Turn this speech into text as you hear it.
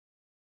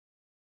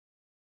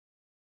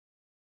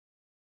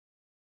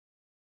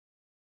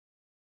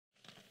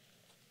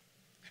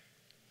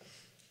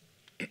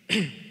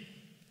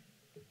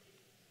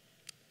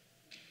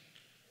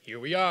Here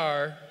we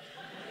are.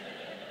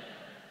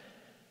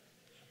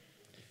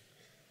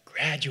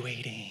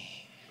 Graduating.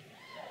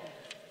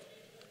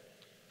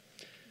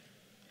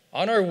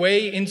 On our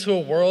way into a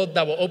world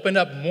that will open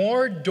up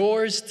more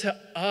doors to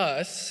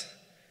us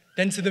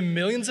than to the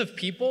millions of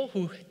people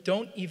who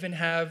don't even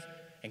have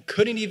and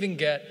couldn't even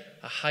get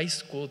a high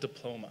school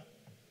diploma.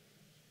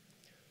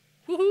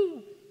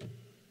 Woohoo!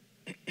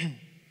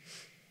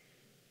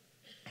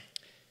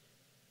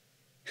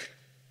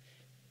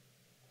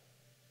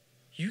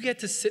 You get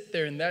to sit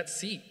there in that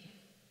seat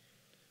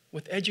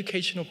with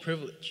educational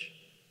privilege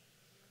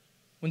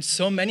when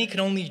so many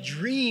can only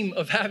dream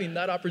of having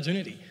that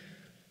opportunity.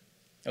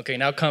 Okay,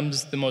 now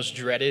comes the most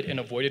dreaded and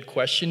avoided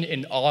question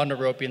in all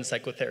Naropian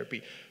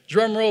psychotherapy.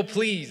 Drum roll,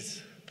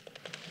 please.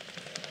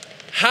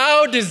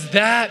 How does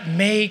that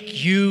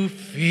make you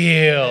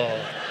feel?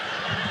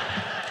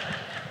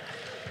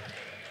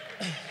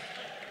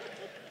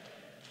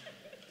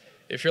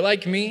 If you're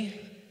like me,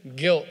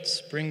 guilt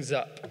springs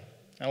up.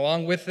 And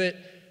along with it,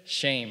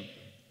 shame.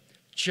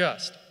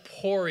 Just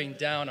pouring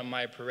down on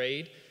my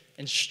parade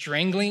and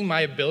strangling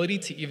my ability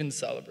to even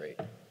celebrate.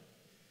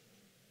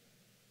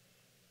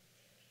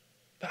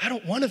 But I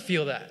don't want to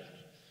feel that.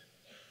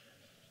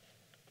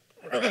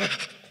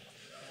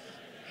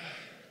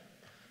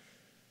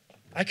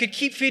 I could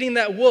keep feeding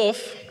that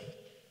wolf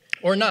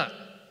or not.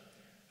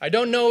 I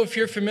don't know if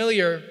you're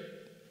familiar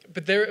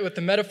with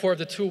the metaphor of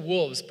the two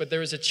wolves, but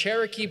there is a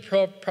Cherokee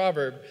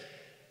proverb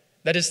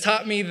that has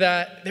taught me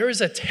that there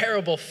is a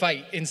terrible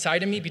fight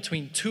inside of me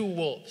between two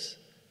wolves.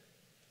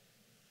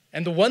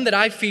 And the one that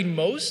I feed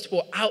most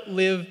will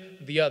outlive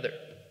the other.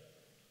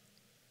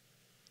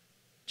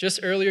 Just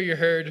earlier you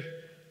heard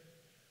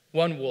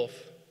one wolf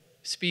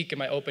speak in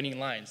my opening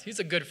lines. He's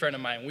a good friend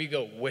of mine. We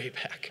go way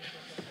back.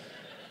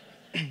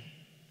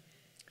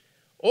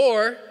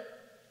 Or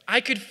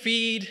I could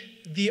feed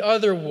the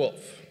other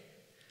wolf,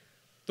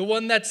 the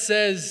one that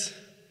says,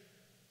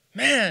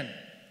 man,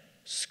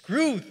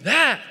 screw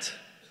that.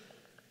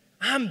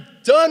 I'm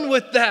done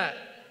with that.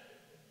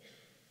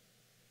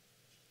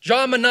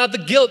 Drama, not the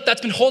guilt that's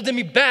been holding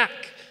me back.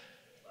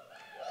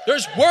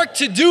 There's work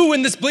to do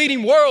in this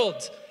bleeding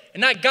world,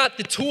 and I got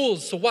the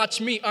tools, so watch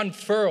me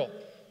unfurl.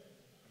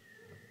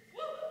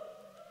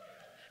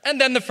 And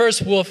then the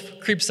first wolf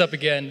creeps up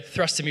again,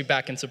 thrusting me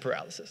back into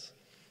paralysis.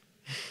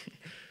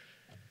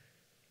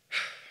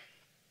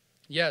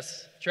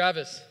 Yes,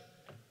 Travis,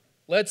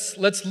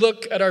 let's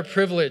look at our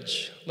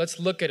privilege. Let's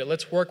look at it.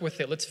 Let's work with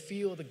it. Let's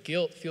feel the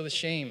guilt, feel the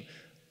shame.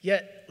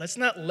 Yet, let's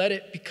not let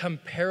it become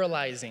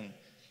paralyzing,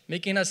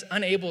 making us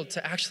unable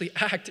to actually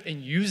act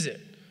and use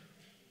it.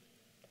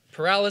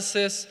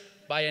 Paralysis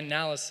by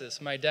analysis,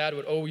 my dad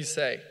would always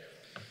say.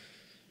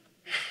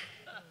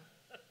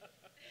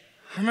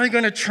 How am I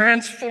going to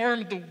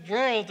transform the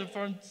world if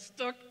I'm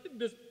stuck in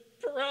this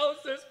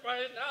paralysis by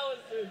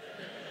analysis?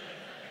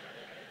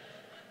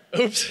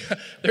 Oops,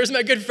 there's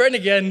my good friend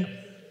again.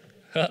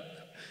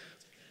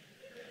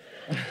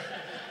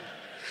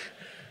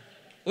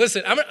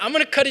 Listen, I'm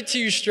going to cut it to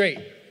you straight.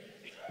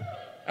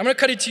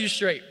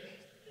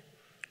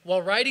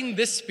 While writing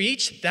this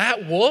speech,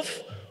 that wolf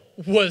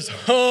was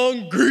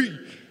hungry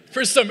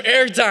for some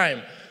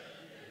airtime.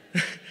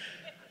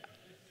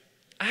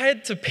 I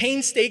had to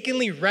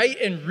painstakingly write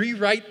and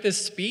rewrite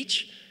this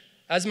speech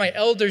as my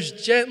elders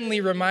gently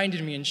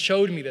reminded me and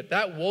showed me that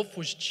that wolf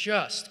was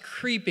just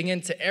creeping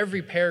into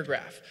every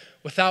paragraph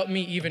without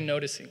me even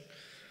noticing.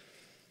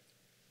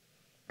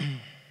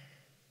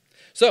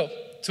 So,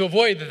 to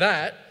avoid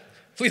that,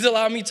 please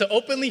allow me to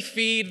openly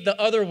feed the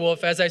other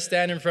wolf as I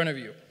stand in front of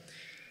you.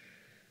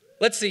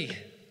 Let's see.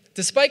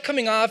 Despite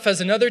coming off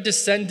as another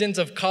descendant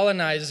of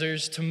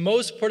colonizers to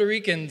most Puerto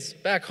Ricans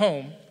back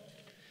home,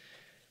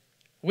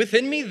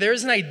 within me,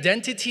 there's an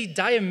identity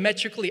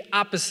diametrically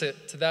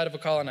opposite to that of a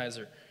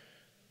colonizer,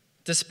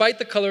 despite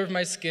the color of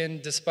my skin,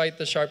 despite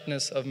the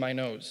sharpness of my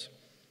nose.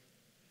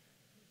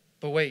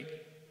 But wait,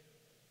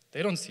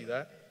 they don't see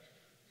that.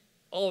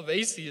 All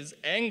they see is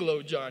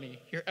Anglo Johnny,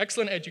 your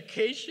excellent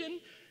education,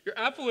 your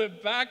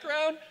affluent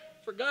background.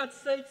 For God's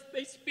sakes,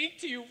 they speak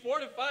to you 4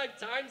 to 5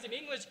 times in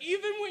English,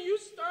 even when you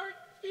start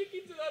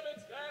speaking to them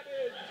in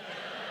Spanish.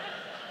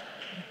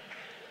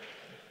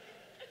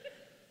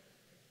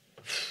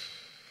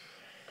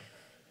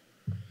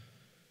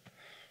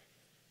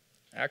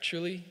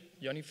 Actually,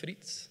 Johnny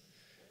Fritz,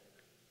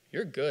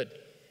 you're good.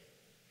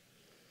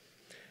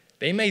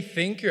 They may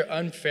think you're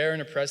unfair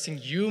and oppressing.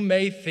 You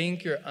may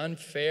think you're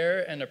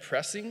unfair and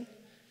oppressing,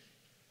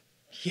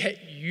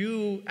 yet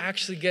you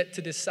actually get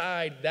to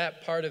decide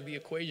that part of the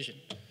equation.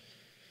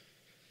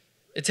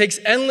 It takes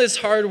endless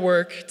hard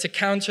work to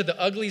counter the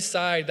ugly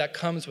side that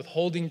comes with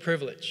holding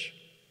privilege.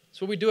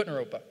 That's what we do at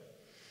Naropa.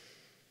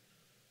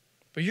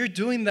 But you're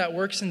doing that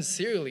work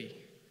sincerely,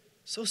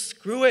 so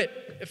screw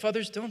it if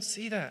others don't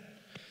see that.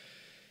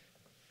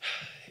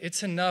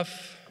 It's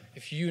enough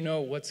if you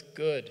know what's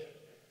good.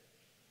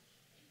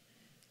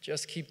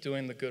 Just keep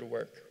doing the good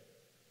work.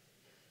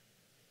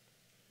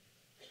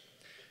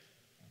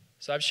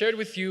 So I've shared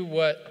with you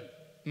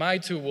what my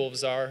two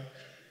wolves are,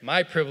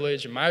 my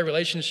privilege, and my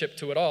relationship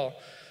to it all.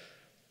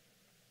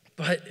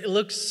 But it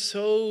looks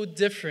so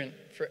different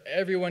for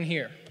everyone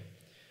here.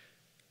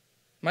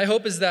 My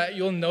hope is that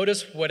you'll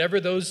notice whatever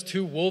those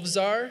two wolves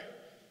are,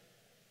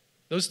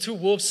 those two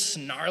wolves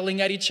snarling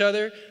at each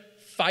other,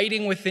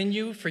 fighting within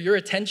you for your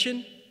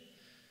attention.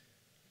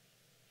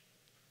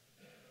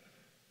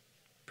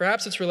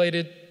 Perhaps it's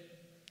related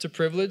to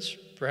privilege,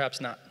 perhaps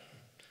not.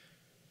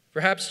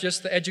 Perhaps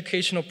just the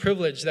educational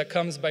privilege that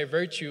comes by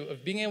virtue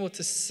of being able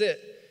to sit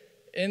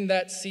in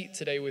that seat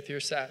today with your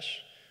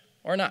sash,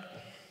 or not.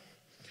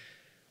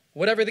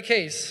 Whatever the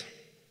case,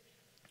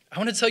 I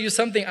want to tell you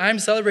something I'm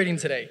celebrating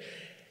today,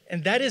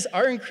 and that is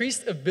our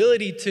increased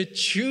ability to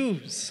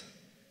choose.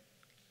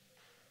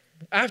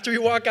 After we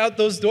walk out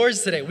those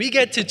doors today, we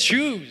get to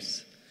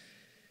choose.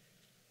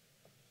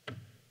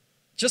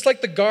 Just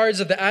like the guards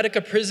of the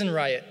Attica prison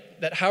riot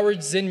that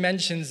Howard Zinn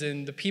mentions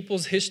in The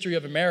People's History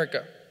of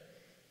America,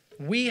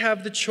 we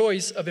have the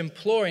choice of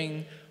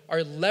employing our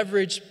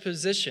leveraged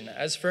position.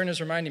 As Fern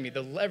is reminding me,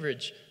 the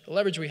leverage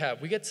we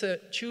have. We get to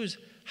choose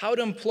how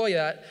to employ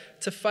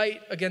that to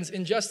fight against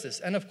injustice.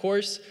 And of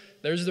course,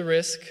 there's the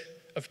risk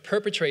of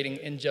perpetrating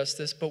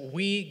injustice, but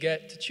we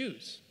get to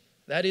choose.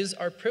 That is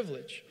our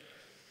privilege.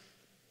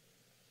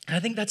 And I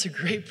think that's a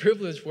great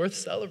privilege worth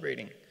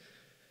celebrating.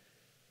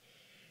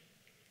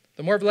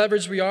 The more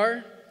leveraged we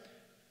are,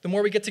 the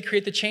more we get to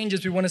create the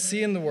changes we want to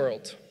see in the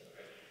world.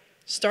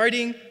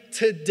 Starting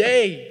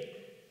today,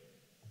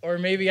 or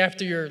maybe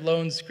after your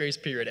loan's grace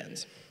period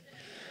ends.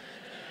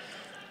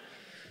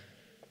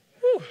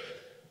 Whew.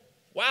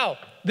 Wow,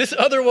 this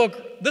other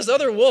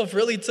wolf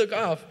really took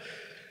off.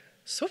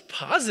 So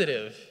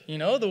positive,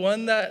 the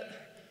one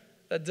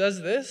that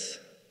does this.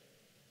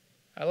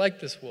 I like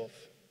this wolf.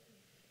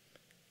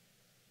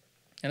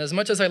 And as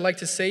much as I'd like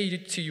to say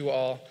to you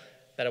all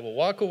that I will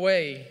walk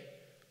away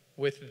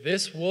with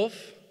this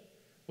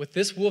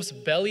wolf's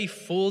belly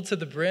full to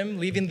the brim,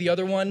 leaving the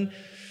other one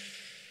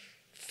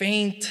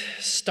faint,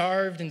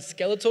 starved, and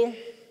skeletal,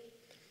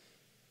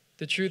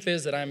 the truth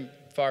is that I'm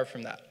far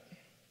from that.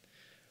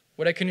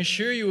 What I can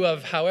assure you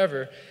of,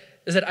 however,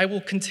 is that I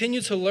will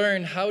continue to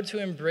learn how to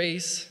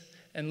embrace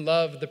and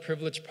love the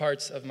privileged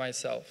parts of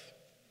myself.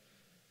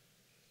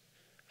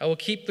 I will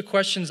keep the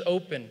questions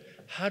open.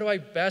 How do I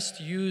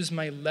best use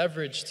my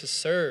leverage to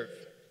serve?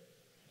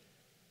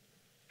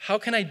 How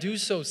can I do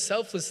so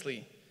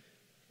selflessly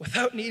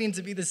without needing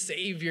to be the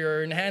savior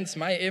or enhance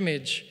my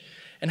image?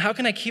 And how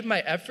can I keep my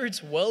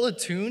efforts well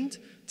attuned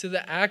to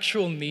the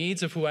actual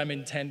needs of who I'm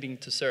intending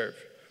to serve?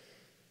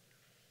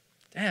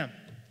 Damn,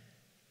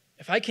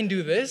 if I can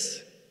do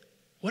this,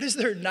 what is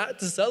there not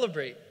to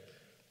celebrate?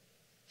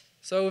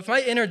 So if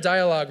my inner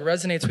dialogue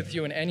resonates with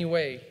you in any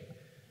way,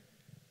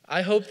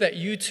 I hope that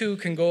you too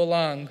can go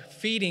along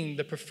feeding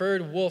the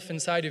preferred wolf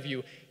inside of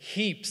you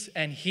heaps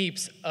and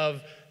heaps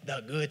of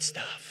the good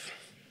stuff.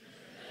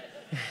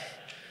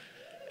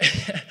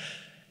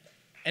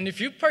 And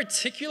if you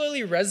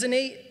particularly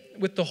resonate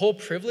with the whole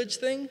privilege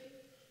thing,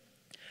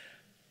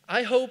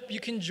 I hope you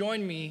can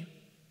join me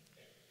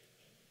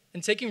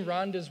in taking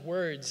Rhonda's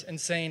words and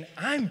saying,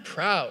 I'm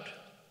proud.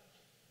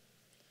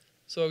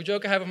 So a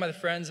joke I have with my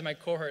friends in my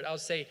cohort, I'll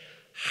say,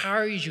 how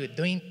are you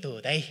doing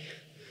today?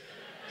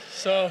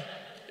 So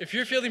if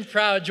you're feeling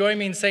proud, join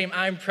me in saying,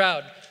 I'm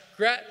proud.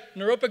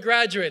 Naropa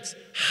graduates,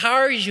 how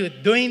are you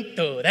doing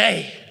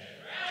today?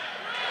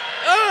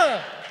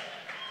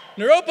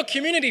 Naropa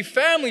community,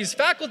 families,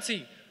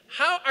 faculty,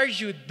 how are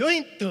you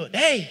doing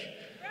today?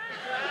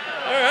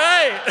 All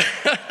right.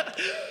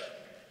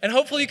 And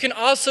hopefully you can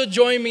also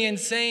join me in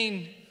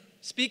saying,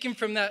 speaking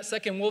from that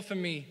second wolf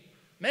in me,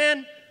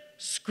 man,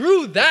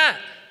 screw that.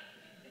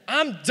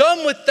 I'm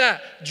done with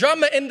that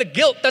drama and the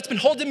guilt that's been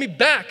holding me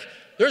back.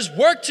 There's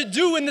work to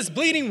do in this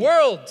bleeding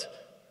world.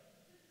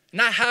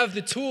 And I have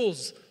the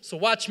tools, so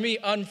watch me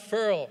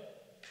unfurl.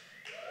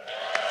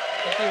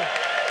 Thank you.